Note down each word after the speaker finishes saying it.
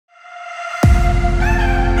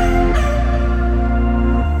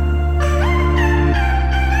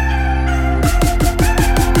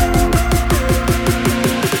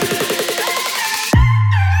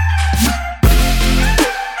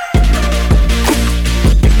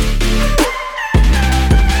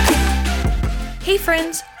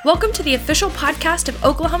friends. Welcome to the official podcast of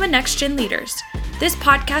Oklahoma Next Gen Leaders. This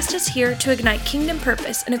podcast is here to ignite kingdom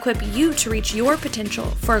purpose and equip you to reach your potential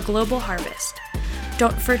for a global harvest.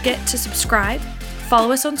 Don't forget to subscribe,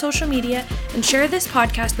 follow us on social media, and share this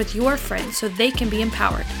podcast with your friends so they can be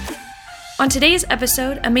empowered. On today's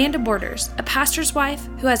episode, Amanda Borders, a pastor's wife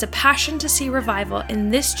who has a passion to see revival in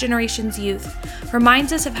this generation's youth,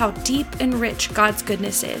 reminds us of how deep and rich God's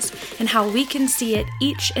goodness is and how we can see it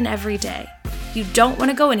each and every day. You don't want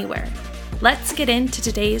to go anywhere. Let's get into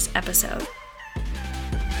today's episode.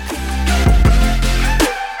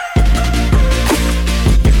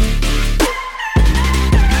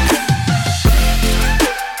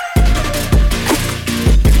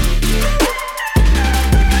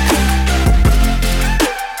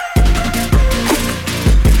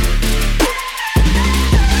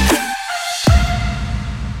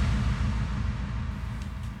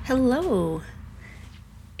 Hello.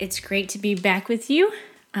 It's great to be back with you.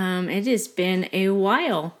 It has been a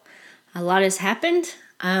while. A lot has happened.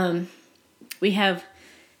 We have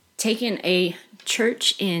taken a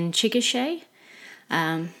church in Chickasha.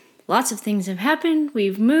 Lots of things have happened.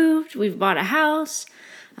 We've moved. We've bought a house.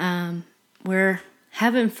 We're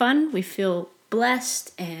having fun. We feel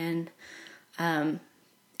blessed and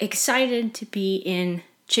excited to be in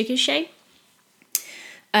Chickasha.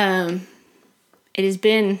 It has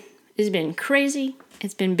been crazy.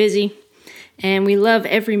 It's been busy, and we love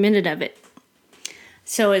every minute of it.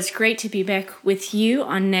 So it's great to be back with you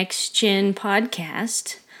on Next Gen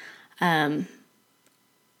Podcast. I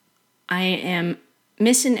am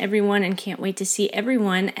missing everyone and can't wait to see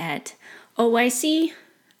everyone at OYC.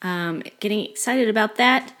 Getting excited about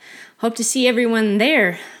that. Hope to see everyone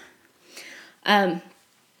there. I'm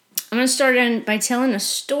going to start by telling a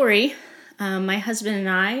story. My husband and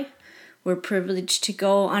I were privileged to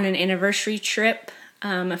go on an anniversary trip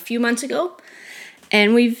a few months ago,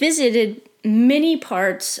 and we visited many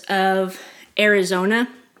parts of Arizona.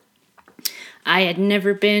 I had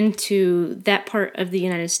never been to that part of the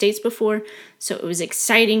United States before, so it was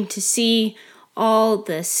exciting to see all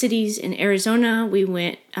the cities in Arizona.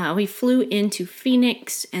 We flew into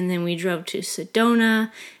Phoenix, and then we drove to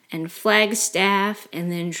Sedona and Flagstaff,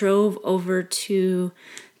 and then drove over to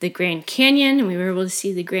the Grand Canyon, and we were able to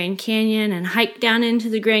see the Grand Canyon and hike down into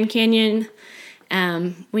the Grand Canyon.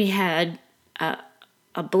 We had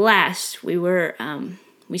a blast. We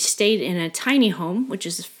stayed in a tiny home, which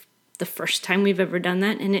is the first time we've ever done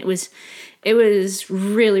that, and it was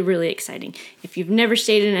really, really exciting. If you've never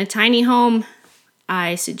stayed in a tiny home,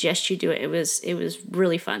 I suggest you do it. It was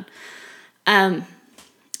really fun.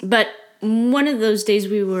 But one of those days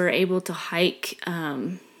we were able to hike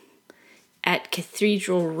at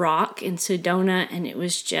Cathedral Rock in Sedona, and it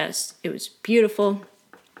was beautiful.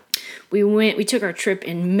 We took our trip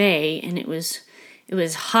in May, and it was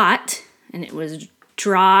hot and it was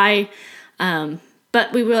dry,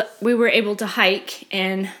 but we were able to hike.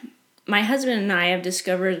 And my husband and I have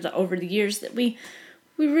discovered over the years that we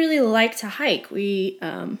really like to hike. We're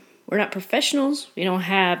not professionals. We don't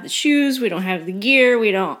have the shoes. We don't have the gear.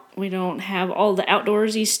 We don't have all the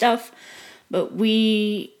outdoorsy stuff, but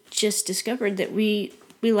we just discovered that we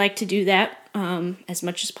like to do that as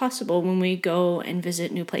much as possible when we go and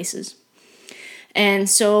visit new places. And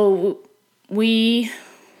so we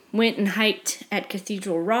went and hiked at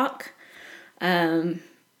Cathedral Rock. It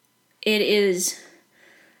is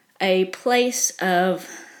a place of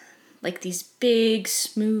like these big,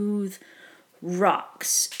 smooth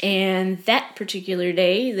rocks. And that particular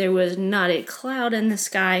day, there was not a cloud in the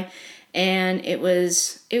sky, and it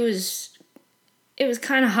was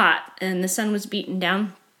kind of hot, and the sun was beating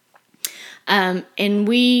down. And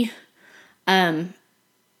we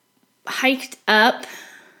hiked up,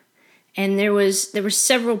 and there were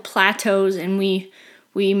several plateaus, and we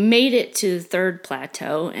made it to the third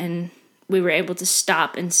plateau, and we were able to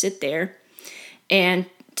stop and sit there. And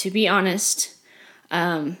to be honest,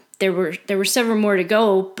 there were several more to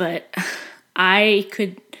go, but I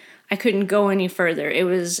couldn't go any further. It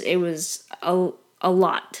was a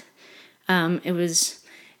lot. I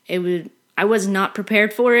was not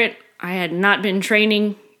prepared for it. I had not been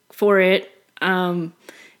training for it.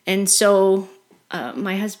 And so,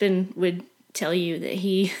 my husband would tell you that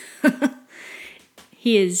he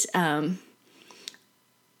is,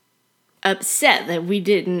 upset that we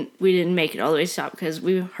didn't make it all the way to the top, because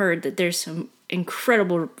we heard that there's some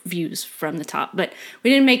incredible views from the top, but we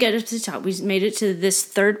didn't make it up to the top. We made it to this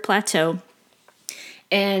third plateau.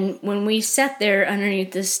 And when we sat there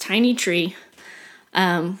underneath this tiny tree,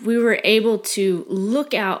 we were able to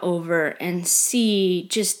look out over and see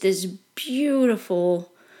just this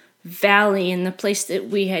beautiful valley in the place that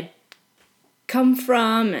we had come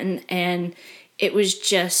from, and it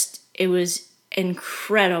was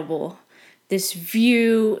incredible. This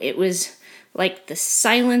view, it was like the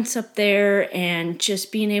silence up there, and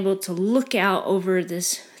just being able to look out over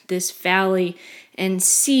this valley and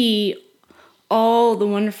see all the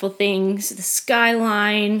wonderful things, the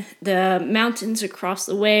skyline, the mountains across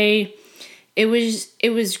the way. It was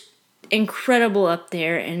incredible up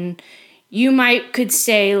there, and you could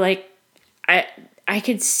say, like, I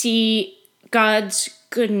could see God's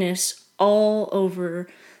goodness all over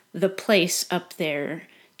the place up there.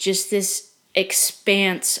 Just this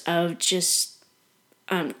expanse of just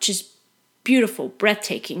beautiful,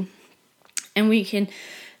 breathtaking. And we can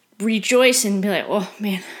rejoice and be like, oh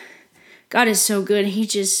man, God is so good. He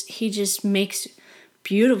just makes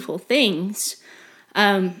beautiful things.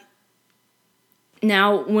 Now,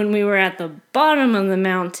 when we were at the bottom of the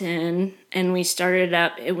mountain and we started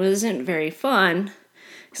up, it wasn't very fun.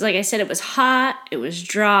 Because like I said, it was hot, it was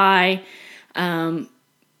dry.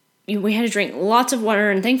 We had to drink lots of water,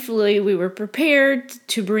 and thankfully we were prepared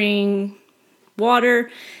to bring water,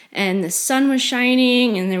 and the sun was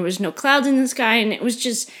shining, and there was no clouds in the sky, and it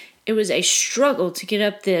was a struggle to get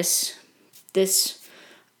up this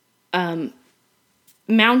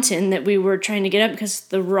mountain that we were trying to get up, because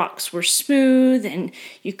the rocks were smooth and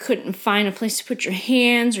you couldn't find a place to put your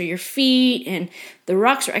hands or your feet, and the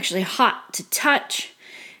rocks were actually hot to touch.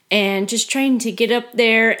 And just trying to get up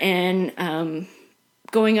there and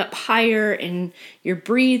going up higher, and your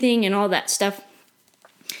breathing and all that stuff.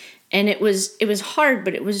 And it was hard,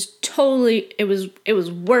 but it was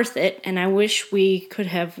worth it. And I wish we could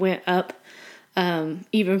have went up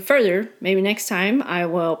even further. Maybe next time I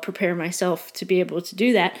will prepare myself to be able to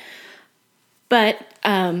do that. But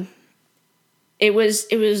it was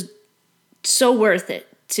so worth it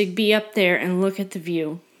to be up there and look at the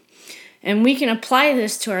view. And we can apply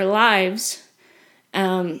this to our lives.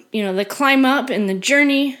 The climb up and the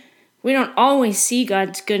journey, we don't always see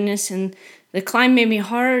God's goodness, and the climb may be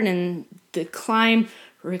hard, and the climb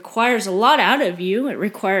requires a lot out of you. It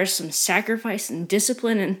requires some sacrifice and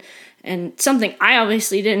discipline, and something I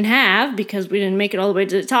obviously didn't have because we didn't make it all the way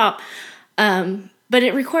to the top. But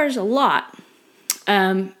it requires a lot.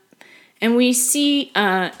 And we see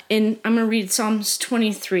I'm going to read Psalms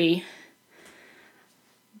 23.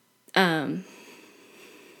 The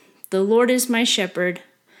Lord is my shepherd,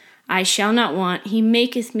 I shall not want. He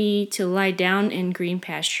maketh me to lie down in green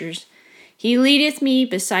pastures. He leadeth me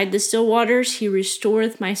beside the still waters. He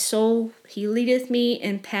restoreth my soul. He leadeth me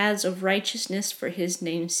in paths of righteousness for his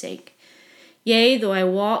name's sake. Yea, though I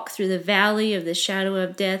walk through the valley of the shadow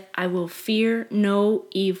of death, I will fear no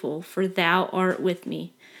evil, for thou art with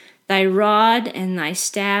me. Thy rod and thy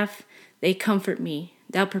staff, they comfort me.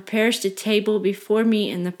 Thou preparest a table before me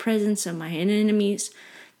in the presence of my enemies.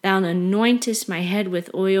 Thou anointest my head with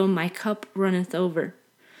oil, my cup runneth over.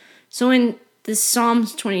 So in this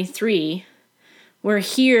Psalms 23, we're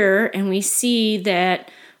here and we see that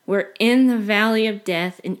we're in the valley of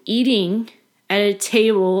death and eating at a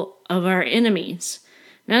table of our enemies.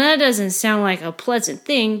 Now that doesn't sound like a pleasant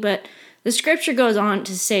thing, but the scripture goes on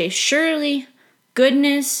to say, surely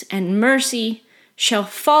goodness and mercy shall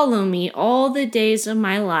follow me all the days of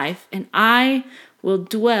my life, and I will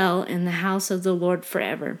dwell in the house of the Lord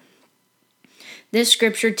forever. This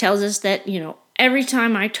scripture tells us that, every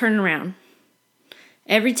time I turn around,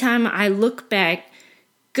 every time I look back,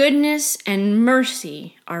 goodness and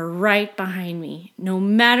mercy are right behind me. No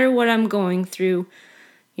matter what I'm going through,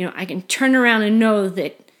 I can turn around and know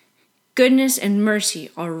that goodness and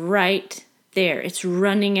mercy are right there. It's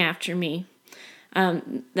running after me.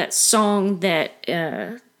 That song,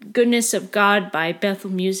 Goodness of God by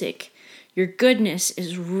Bethel Music. Your goodness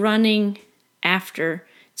is running after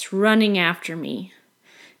me.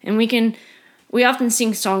 And we often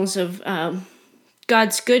sing songs of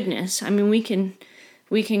God's goodness. I mean, we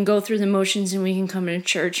can go through the motions, and we can come into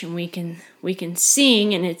church and we can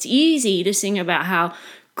sing, and it's easy to sing about how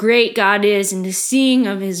great God is and to sing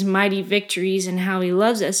of his mighty victories and how he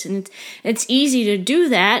loves us. And it's easy to do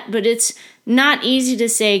that, but it's not easy to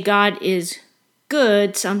say God is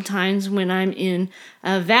good sometimes when I'm in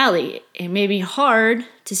a valley. It may be hard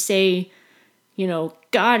to say,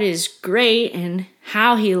 God is great and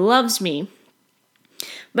how he loves me.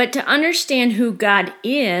 But to understand who God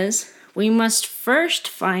is, we must first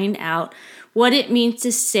find out what it means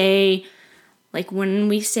to say, like when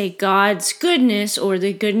we say God's goodness or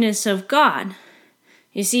the goodness of God.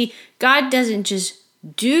 You see, God doesn't just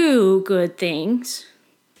do good things.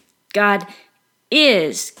 God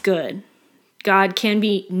is good. God can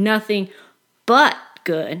be nothing but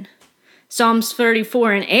good. Psalms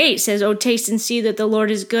 34:8 says, "Oh, taste and see that the Lord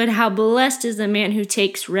is good. How blessed is the man who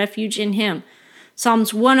takes refuge in him."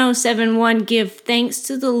 Psalms 107:1, "Give thanks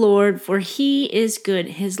to the Lord, for he is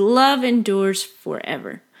good. His love endures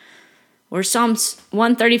forever." Or Psalms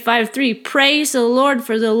 135:3, "Praise the Lord,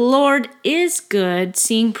 for the Lord is good.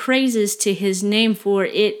 Sing praises to his name, for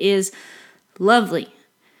it is lovely."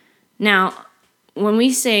 Now, when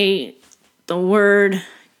we say the word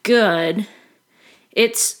good,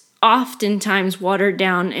 it's oftentimes watered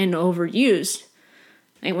down and overused.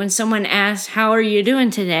 Like when someone asks, "How are you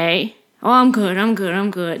doing today?" "Oh, I'm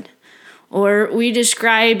good. Or we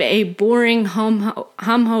describe a boring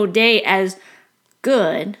hum-ho day as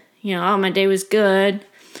good. "Oh, my day was good."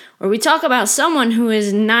 Or we talk about someone who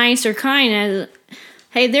is nice or kind as,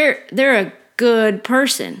 "Hey, they're a good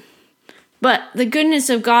person." But the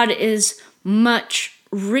goodness of God is much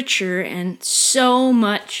richer and so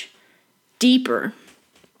much deeper.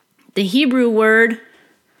 The Hebrew word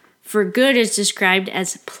for good is described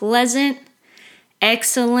as pleasant,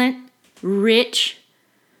 excellent, rich,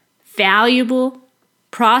 valuable,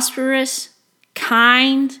 prosperous,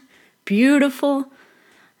 kind, beautiful,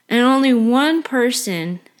 and only one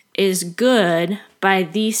person is good by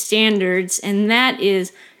these standards, and that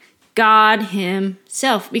is God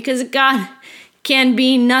himself, because God can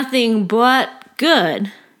be nothing but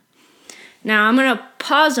good. Now, I'm going to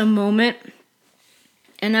pause a moment,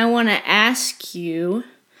 and I want to ask you,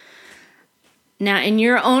 now in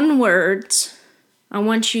your own words, I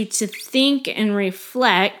want you to think and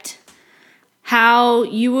reflect how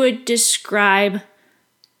you would describe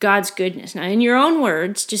God's goodness. Now, in your own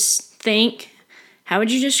words, just think, how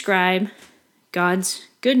would you describe God's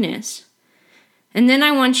goodness? And then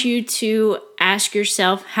I want you to ask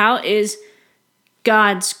yourself, how is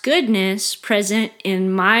God's goodness present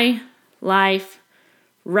in my life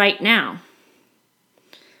right now?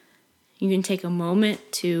 You can take a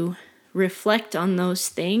moment to reflect on those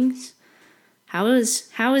things. How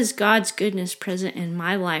is God's goodness present in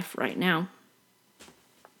my life right now?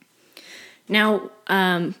 Now,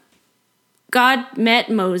 God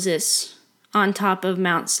met Moses on top of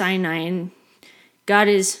Mount Sinai, and God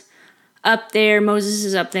is up there, Moses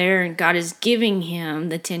is up there, and God is giving him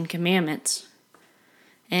the 10 Commandments.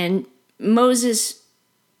 And Moses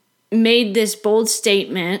made this bold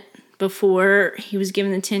statement before he was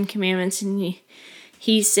given the 10 Commandments, and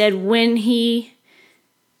he said, when he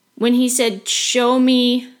said, "Show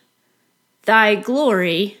me thy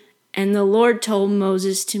glory," and the Lord told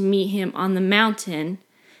Moses to meet him on the mountain,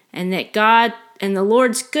 and that God and the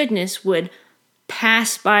Lord's goodness would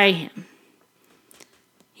pass by him.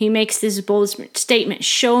 He makes this bold statement,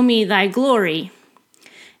 "Show me thy glory."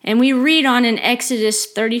 And we read on in Exodus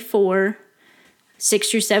 34,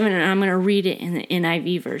 6-7, and I'm going to read it in the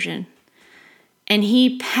NIV version. "And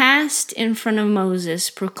he passed in front of Moses,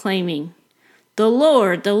 proclaiming, the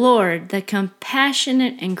Lord, the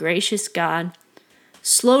compassionate and gracious God,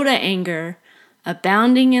 slow to anger,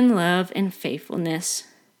 abounding in love and faithfulness,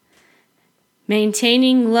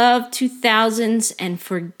 maintaining love to thousands and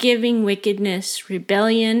forgiving wickedness,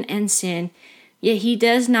 rebellion, and sin, yet he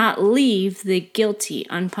does not leave the guilty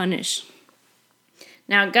unpunished."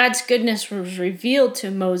 Now, God's goodness was revealed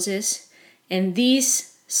to Moses in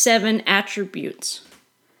these 7 attributes.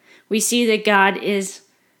 We see that God is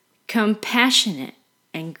compassionate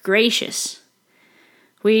and gracious.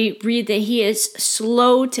 We read that he is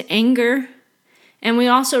slow to anger, and we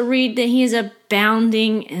also read that he is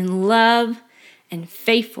abounding in love and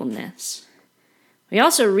faithfulness. We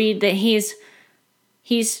also read that he's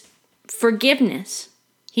forgiveness.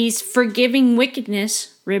 He's forgiving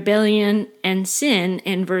wickedness, rebellion, and sin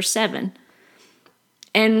in verse 7.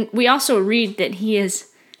 And we also read that he is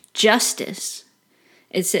justice.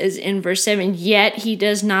 It says in verse 7, yet he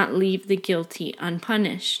does not leave the guilty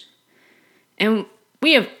unpunished. And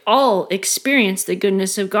we have all experienced the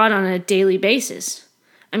goodness of God on a daily basis.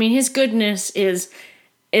 I mean, his goodness is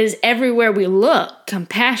everywhere we look.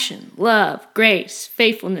 Compassion, love, grace,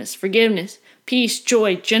 faithfulness, forgiveness, peace,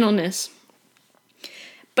 joy, gentleness.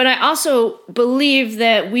 But I also believe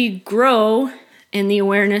that we grow in the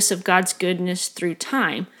awareness of God's goodness through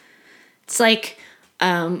time. It's like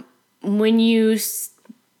when you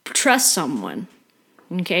trust someone,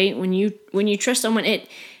 okay? When you trust someone,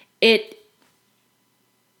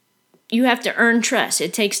 you have to earn trust.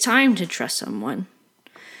 It takes time to trust someone.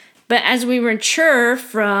 But as we mature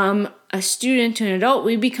from a student to an adult,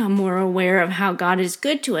 we become more aware of how God is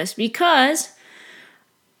good to us, because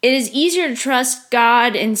it is easier to trust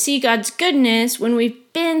God and see God's goodness when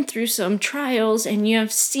we've been through some trials and you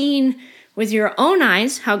have seen with your own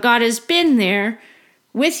eyes how God has been there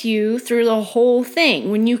with you through the whole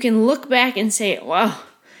thing. When you can look back and say, wow,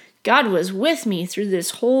 God was with me through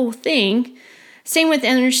this whole thing. Same with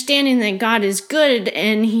understanding that God is good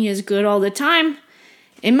and He is good all the time.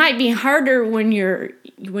 It might be harder when you're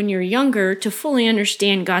younger to fully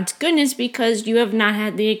understand God's goodness because you have not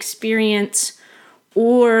had the experience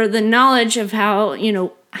or the knowledge of how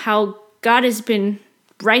God has been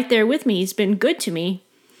right there with me. He's been good to me.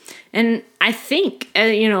 And I think,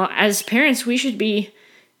 as parents, we should be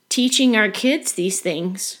teaching our kids these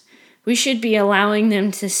things. We should be allowing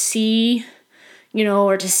them to see,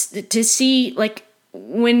 or to see, like,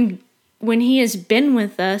 when He has been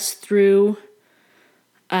with us through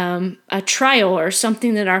a trial or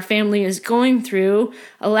something that our family is going through,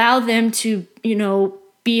 allow them to,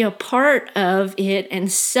 be a part of it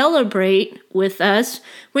and celebrate with us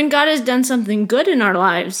when God has done something good in our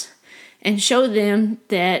lives, and show them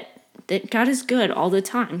that God is good all the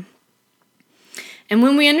time. And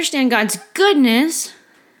when we understand God's goodness,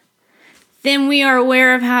 then we are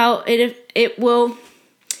aware of how then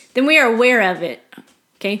we are aware of it,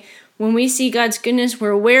 okay? When we see God's goodness,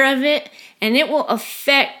 we're aware of it, and it will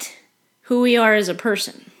affect who we are as a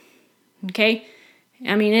person, okay?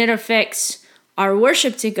 I mean, it affects our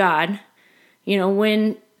worship to God.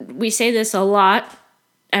 When we say this a lot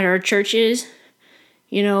at our churches,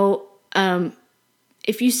 if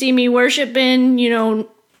you see me worshiping,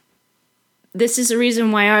 this is the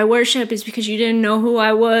reason why I worship, is because you didn't know who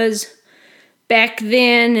I was back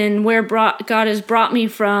then and where God has brought me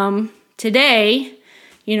from today.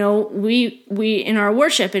 We in our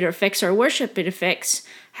worship, it affects our worship. It affects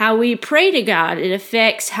how we pray to God. It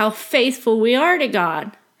affects how faithful we are to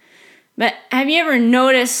God. But have you ever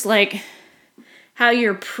noticed, like, how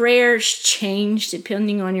your prayers change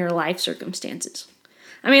depending on your life circumstances?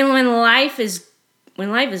 I mean, when life is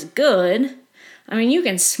good, I mean, you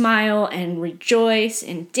can smile and rejoice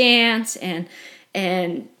and dance and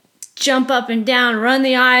jump up and down, run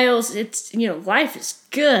the aisles. It's, life is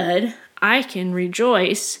good. I can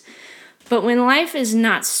rejoice. But when life is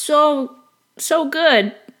not so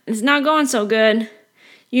good, it's not going so good,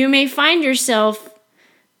 you may find yourself,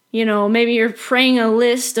 maybe you're praying a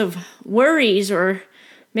list of worries, or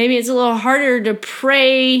maybe it's a little harder to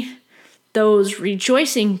pray those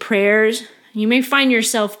rejoicing prayers. You may find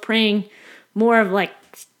yourself praying more of like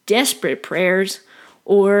desperate prayers,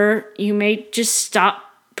 or you may just stop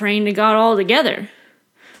praying to God altogether.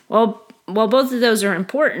 Well, while both of those are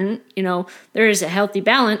important, there is a healthy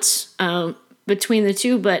balance between the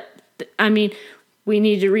two, but I mean, we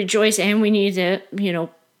need to rejoice and we need to,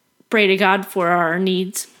 pray to God for our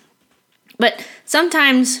needs. But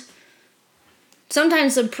sometimes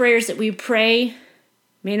the prayers that we pray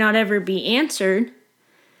may not ever be answered.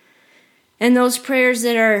 And those prayers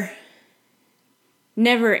that are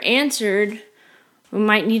never answered, we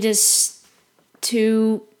might need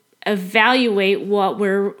to evaluate what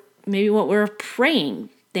we're praying.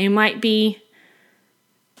 They might be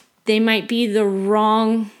the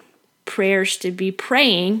wrong prayers to be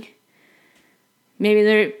praying.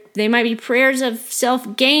 Maybe they might be prayers of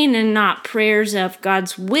self-gain and not prayers of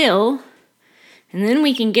God's will. And then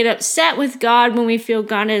we can get upset with God when we feel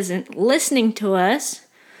God isn't listening to us.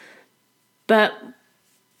 But,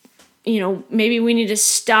 maybe we need to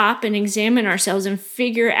stop and examine ourselves and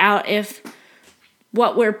figure out if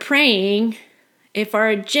what we're praying, if our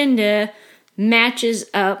agenda matches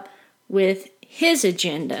up with His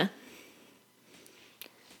agenda.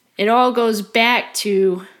 It all goes back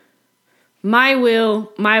to my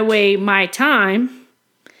will, my way, my time.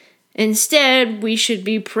 Instead, we should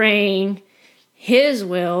be praying His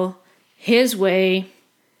will, His way,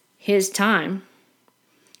 His time.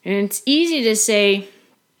 And it's easy to say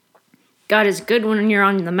God is good when you're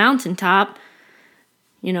on the mountaintop,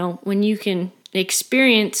 when you can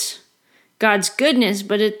experience God's goodness,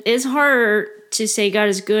 but it is harder to say God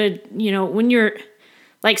is good, when you're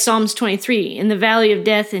like Psalms 23, in the valley of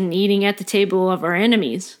death and eating at the table of our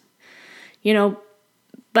enemies.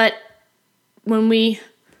 But when the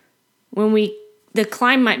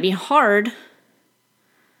climb might be hard,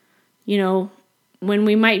 when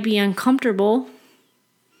we might be uncomfortable,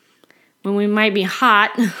 when we might be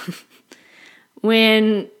hot,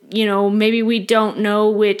 when, maybe we don't know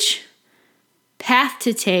which path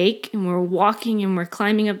to take, and we're walking and we're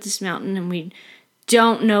climbing up this mountain and we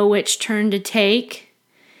don't know which turn to take,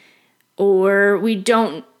 or we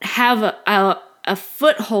don't have a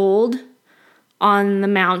foothold on the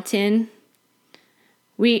mountain,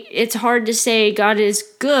 it's hard to say God is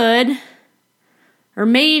good. Or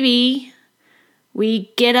maybe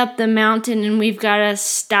we get up the mountain and we've got to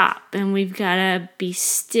stop and we've got to be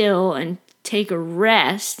still and take a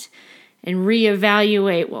rest and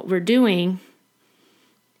reevaluate what we're doing,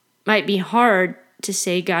 might be hard to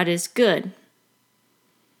say God is good.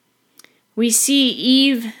 We see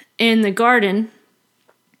Eve in the garden.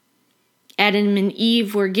 Adam and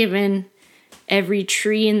Eve were given every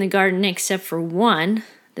tree in the garden except for one,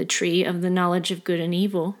 the tree of the knowledge of good and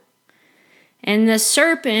evil. And the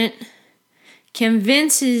serpent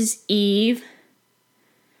convinces Eve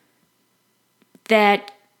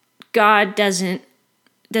that God doesn't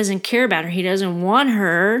care about her. He doesn't want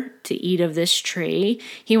her to eat of this tree.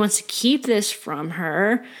 He wants to keep this from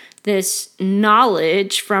her, this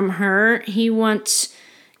knowledge from her.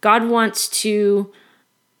 God wants to,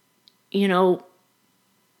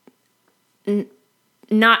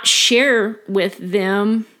 not share with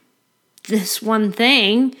them this one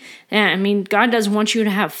thing. I mean, God doesn't want you to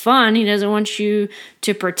have fun. He doesn't want you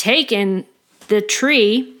to partake in the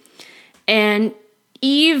tree. And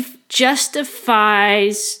Eve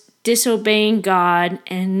justifies disobeying God,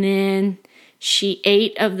 and then she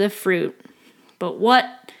ate of the fruit. But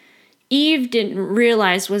what Eve didn't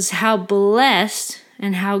realize was how blessed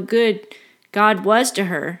and how good God was to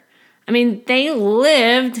her. I mean, they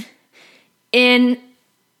lived in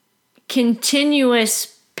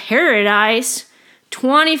continuous paradise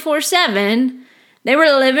 24/7. They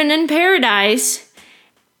were living in paradise,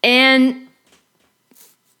 and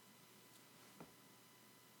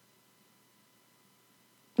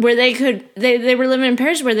where they were living in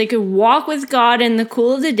paradise where they could walk with God in the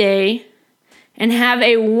cool of the day and have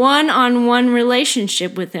a one-on-one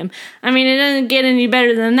relationship with him. I mean, it doesn't get any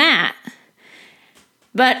better than that.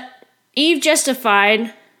 But Eve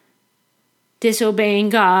justified disobeying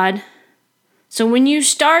God. So when you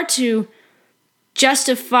start to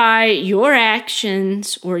justify your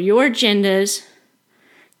actions or your agendas,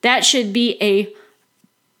 that should be a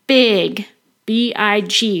big,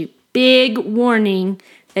 B-I-G, big warning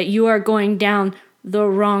that you are going down the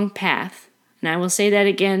wrong path. And I will say that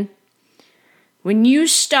again. When you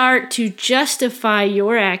start to justify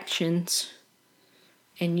your actions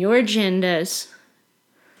and your agendas,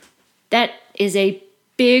 that is a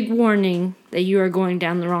big warning that you are going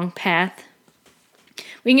down the wrong path.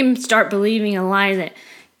 We can start believing a lie that,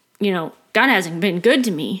 God hasn't been good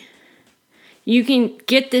to me. You can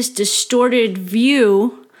get this distorted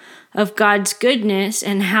view of God's goodness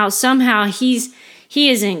and how somehow He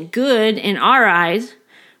isn't good in our eyes.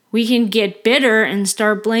 We can get bitter and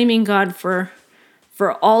start blaming God for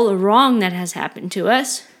all the wrong that has happened to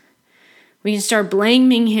us. We can start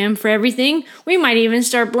blaming Him for everything. We might even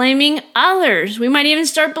start blaming others. We might even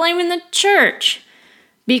start blaming the church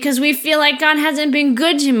because we feel like God hasn't been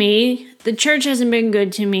good to me. The church hasn't been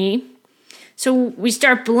good to me. So we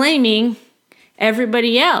start blaming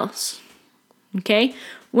everybody else. Okay?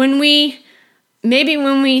 When we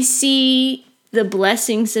see the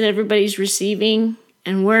blessings that everybody's receiving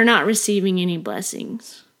and we're not receiving any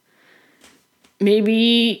blessings,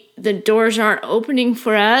 maybe the doors aren't opening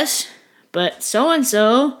for us, but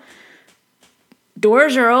so-and-so,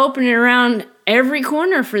 doors are opening around every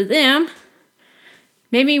corner for them.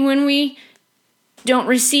 Maybe when we don't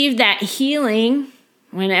receive that healing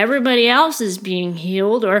when everybody else is being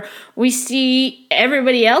healed, or we see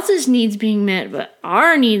everybody else's needs being met, but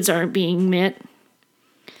our needs aren't being met,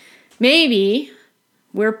 maybe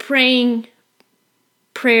we're praying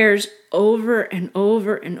prayers over and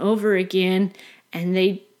over and over again, and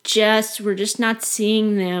we're just not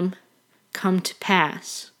seeing them come to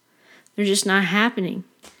pass. They're just not happening.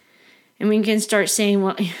 And we can start saying,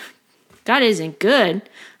 well, God isn't good.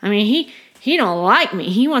 I mean, He don't like me.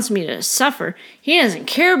 He wants me to suffer. He doesn't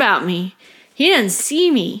care about me. He doesn't see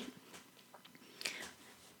me.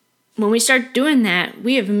 When we start doing that,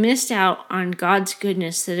 we have missed out on God's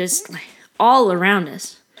goodness that is all around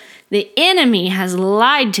us. The enemy has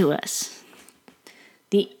lied to us.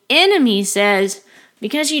 The enemy says,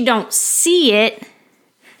 because you don't see it,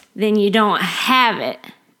 then you don't have it.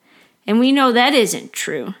 And we know that isn't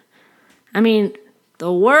true. I mean,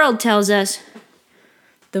 the world tells us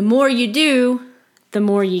the more you do, the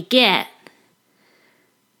more you get.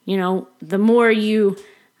 The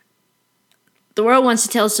world wants to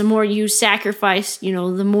tell us the more you sacrifice,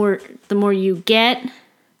 the more you get.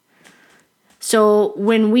 So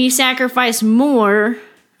when we sacrifice more,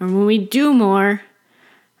 or when we do more,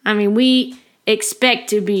 we expect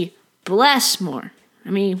to be blessed more.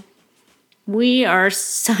 We are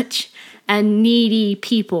such a needy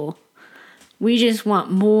people. We just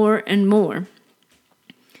want more and more.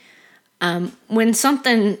 When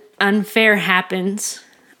something unfair happens,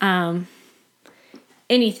 when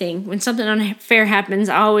something unfair happens,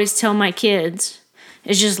 I always tell my kids,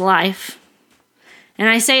 it's just life. And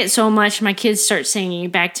I say it so much, my kids start saying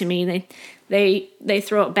it back to me. They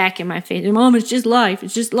throw it back in my face. Mom, it's just life.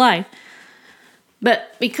 It's just life.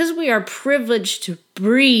 But because we are privileged to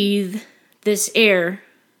breathe this air,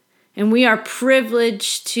 and we are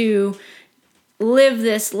privileged to live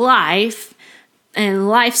this life, and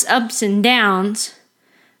life's ups and downs,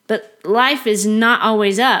 but life is not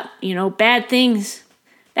always up. Bad things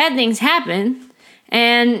happen,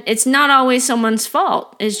 and it's not always someone's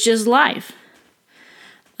fault. It's just life.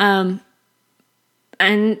 And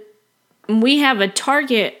we have a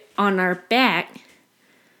target on our back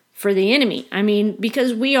for the enemy.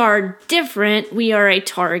 Because we are different, we are a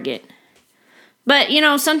target. But,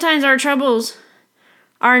 sometimes our troubles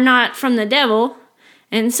are not from the devil,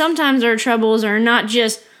 and sometimes our troubles are not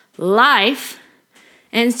just life,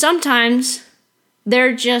 and sometimes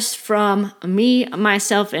they're just from me,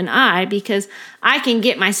 myself, and I, because I can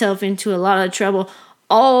get myself into a lot of trouble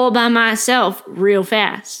all by myself real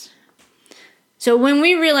fast. So when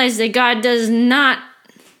we realize that God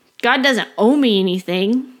doesn't owe me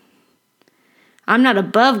anything, I'm not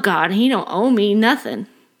above God. He don't owe me nothing.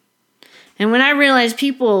 And when I realize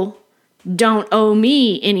people don't owe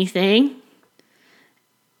me anything,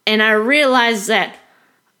 and I realize that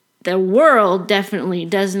the world definitely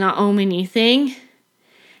does not owe me anything,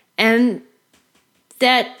 and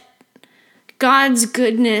that God's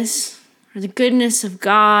goodness, or the goodness of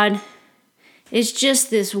God, is just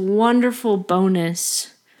this wonderful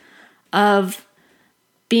bonus of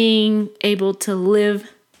being able to live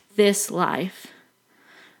this life.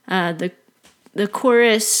 The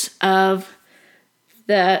chorus of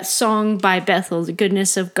the song by Bethel, The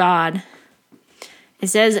Goodness of God, it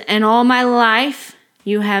says, "And all my life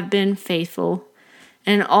you have been faithful,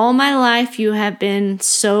 and all my life you have been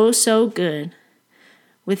so, so good.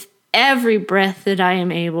 With every breath that I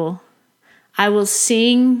am able, I will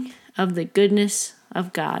sing of the goodness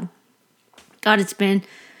of God." God has been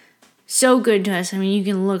so good to us. You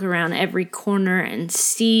can look around every corner and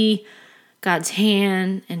see God's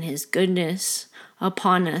hand and His goodness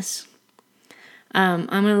upon us. I'm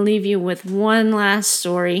going to leave you with one last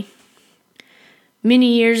story.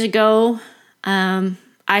 Many years ago,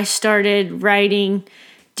 I started writing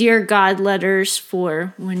Dear God letters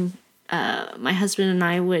for when my husband and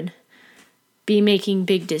I would be making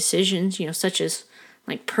big decisions, such as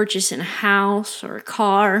like purchasing a house or a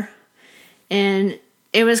car. And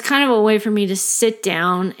it was kind of a way for me to sit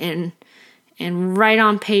down and write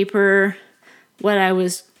on paper what I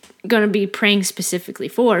was going to be praying specifically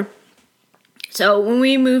for. So when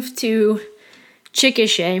we moved to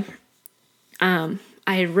Chickasha,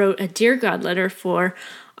 I wrote a Dear God letter for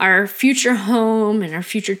our future home and our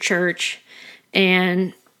future church,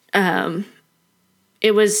 and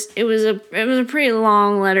it was a pretty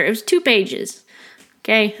long letter. It was 2 pages.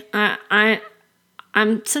 Okay, I'm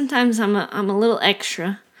sometimes I'm a little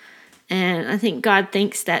extra, and I think God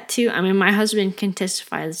thinks that too. My husband can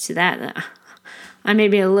testify to that I may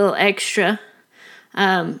be a little extra.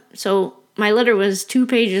 So my letter was 2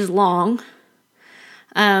 pages long.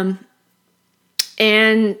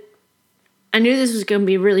 And I knew this was going to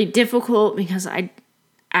be really difficult because I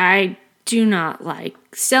do not like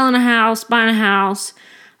selling a house, buying a house.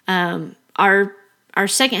 Our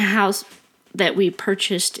second house that we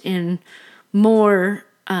purchased in Moore,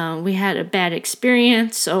 we had a bad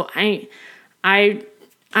experience, so I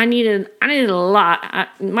needed a lot.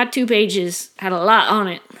 My 2 pages had a lot on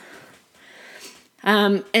it.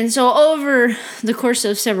 And so over the course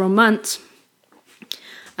of several months,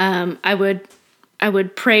 I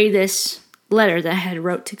would pray this letter that I had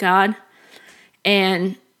wrote to God,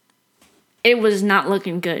 and it was not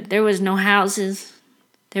looking good. There was no houses.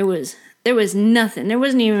 There was nothing. There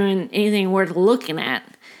wasn't even anything worth looking at.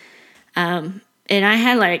 And I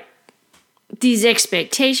had like these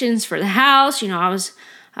expectations for the house.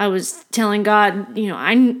 I was telling God,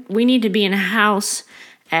 we need to be in a house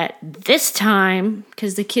at this time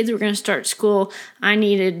because the kids were going to start school. I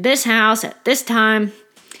needed this house at this time.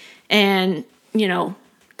 And,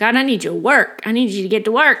 God, I need you to work. I need you to get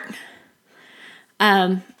to work.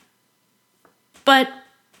 But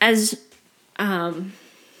as, when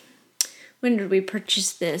did we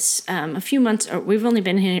purchase this? A few months, or we've only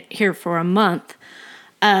been here for a month.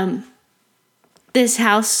 This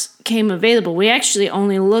house came available. We actually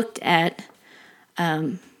only looked at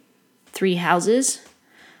 3 houses.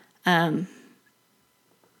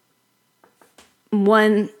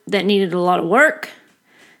 One that needed a lot of work,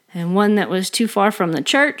 and one that was too far from the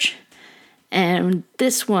church, and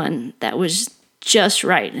this one that was just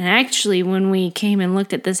right. And actually, when we came and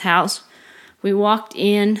looked at this house, we walked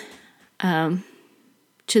in to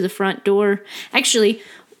the front door. Actually,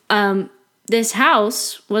 this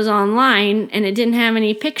house was online and it didn't have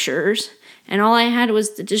any pictures, and all I had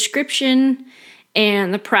was the description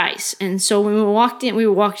and the price. And so when we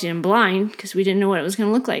walked in blind because we didn't know what it was going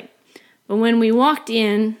to look like. But when we walked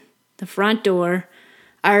in the front door,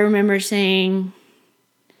 I remember saying,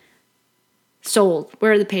 "Sold.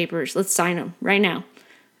 Where are the papers? Let's sign them right now."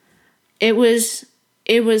 It was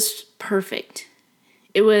perfect.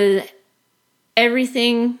 It was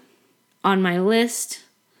everything on my list,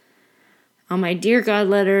 on my Dear God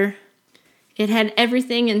letter. It had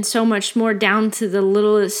everything and so much more, down to the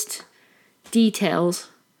littlest details.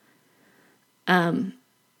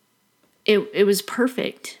 It was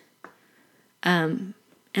perfect. And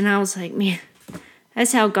I was like, man,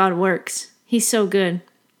 that's how God works. He's so good.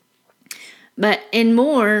 But in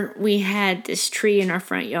more, we had this tree in our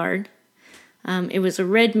front yard. It was a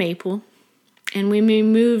red maple. And when we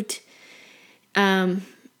moved in,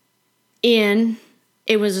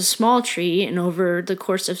 it was a small tree. And over the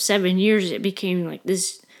course of 7 years, it became like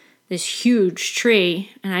this huge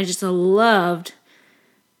tree. And I just loved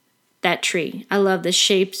that tree. I love the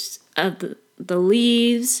shapes of the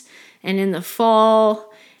leaves. And in the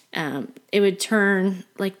fall, it would turn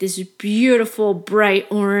like this beautiful bright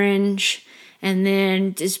orange, and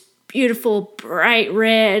then this beautiful bright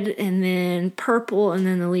red, and then purple, and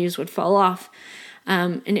then the leaves would fall off.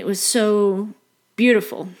 And it was so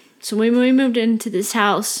beautiful. So when we moved into this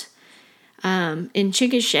house in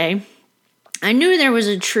Chickasha, I knew there was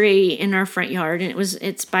a tree in our front yard, and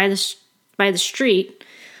it's by the street,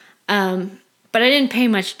 but I didn't pay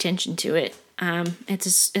much attention to it.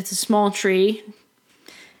 It's a small tree,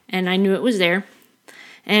 and I knew it was there.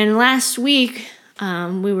 And last week,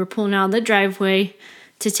 we were pulling out of the driveway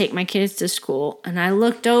to take my kids to school, and I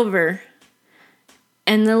looked over,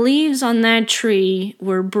 and the leaves on that tree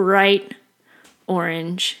were bright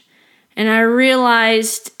orange. And I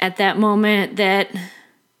realized at that moment that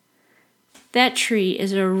tree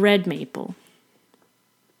is a red maple.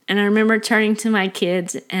 And I remember turning to my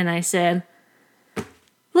kids, and I said,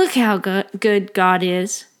 "Look how good God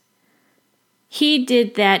is. He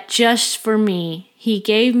did that just for me. He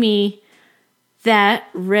gave me that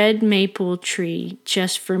red maple tree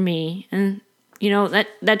just for me." And,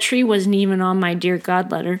 that tree wasn't even on my Dear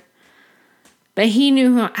God letter. But he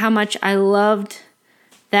knew how much I loved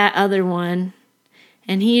that other one.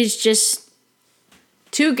 And he is just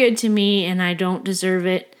too good to me, and I don't deserve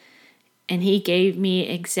it. And he gave me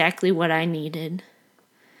exactly what I needed.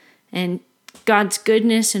 And God's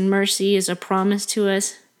goodness and mercy is a promise to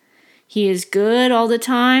us. He is good all the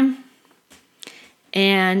time.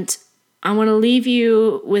 And I want to leave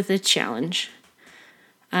you with a challenge.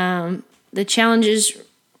 The challenge is, I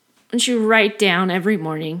want you to write down every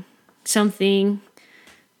morning something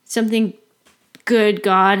good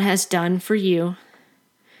God has done for you.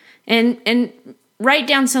 And write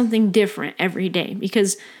down something different every day,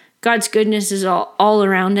 because God's goodness is all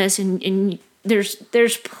around us, and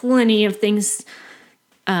there's plenty of things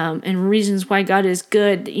and reasons why God is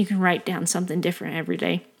good that you can write down something different every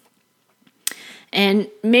day. And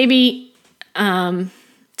maybe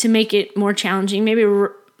to make it more challenging, maybe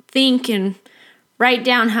think and write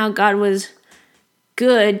down how God was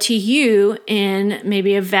good to you in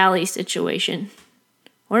maybe a valley situation.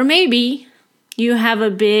 Or maybe you have a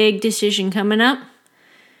big decision coming up.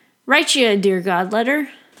 Write you a Dear God letter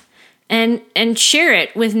and share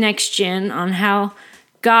it with Next Gen on how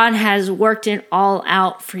God has worked it all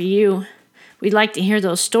out for you. We'd like to hear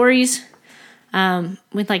those stories.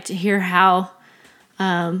 We'd like to hear how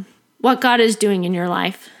what God is doing in your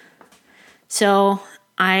life. So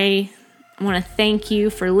I want to thank you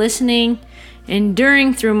for listening,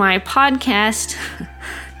 enduring through my podcast.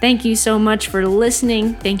 Thank you so much for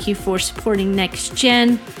listening. Thank you for supporting Next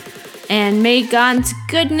Gen. And may God's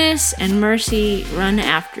goodness and mercy run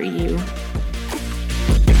after you.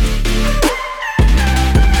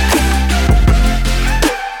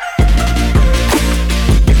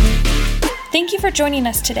 Thank you for joining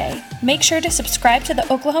us today. Make sure to subscribe to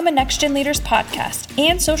the Oklahoma Next Gen Leaders podcast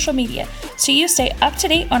and social media so you stay up to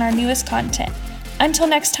date on our newest content. Until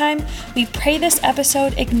next time, we pray this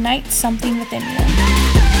episode ignites something within you.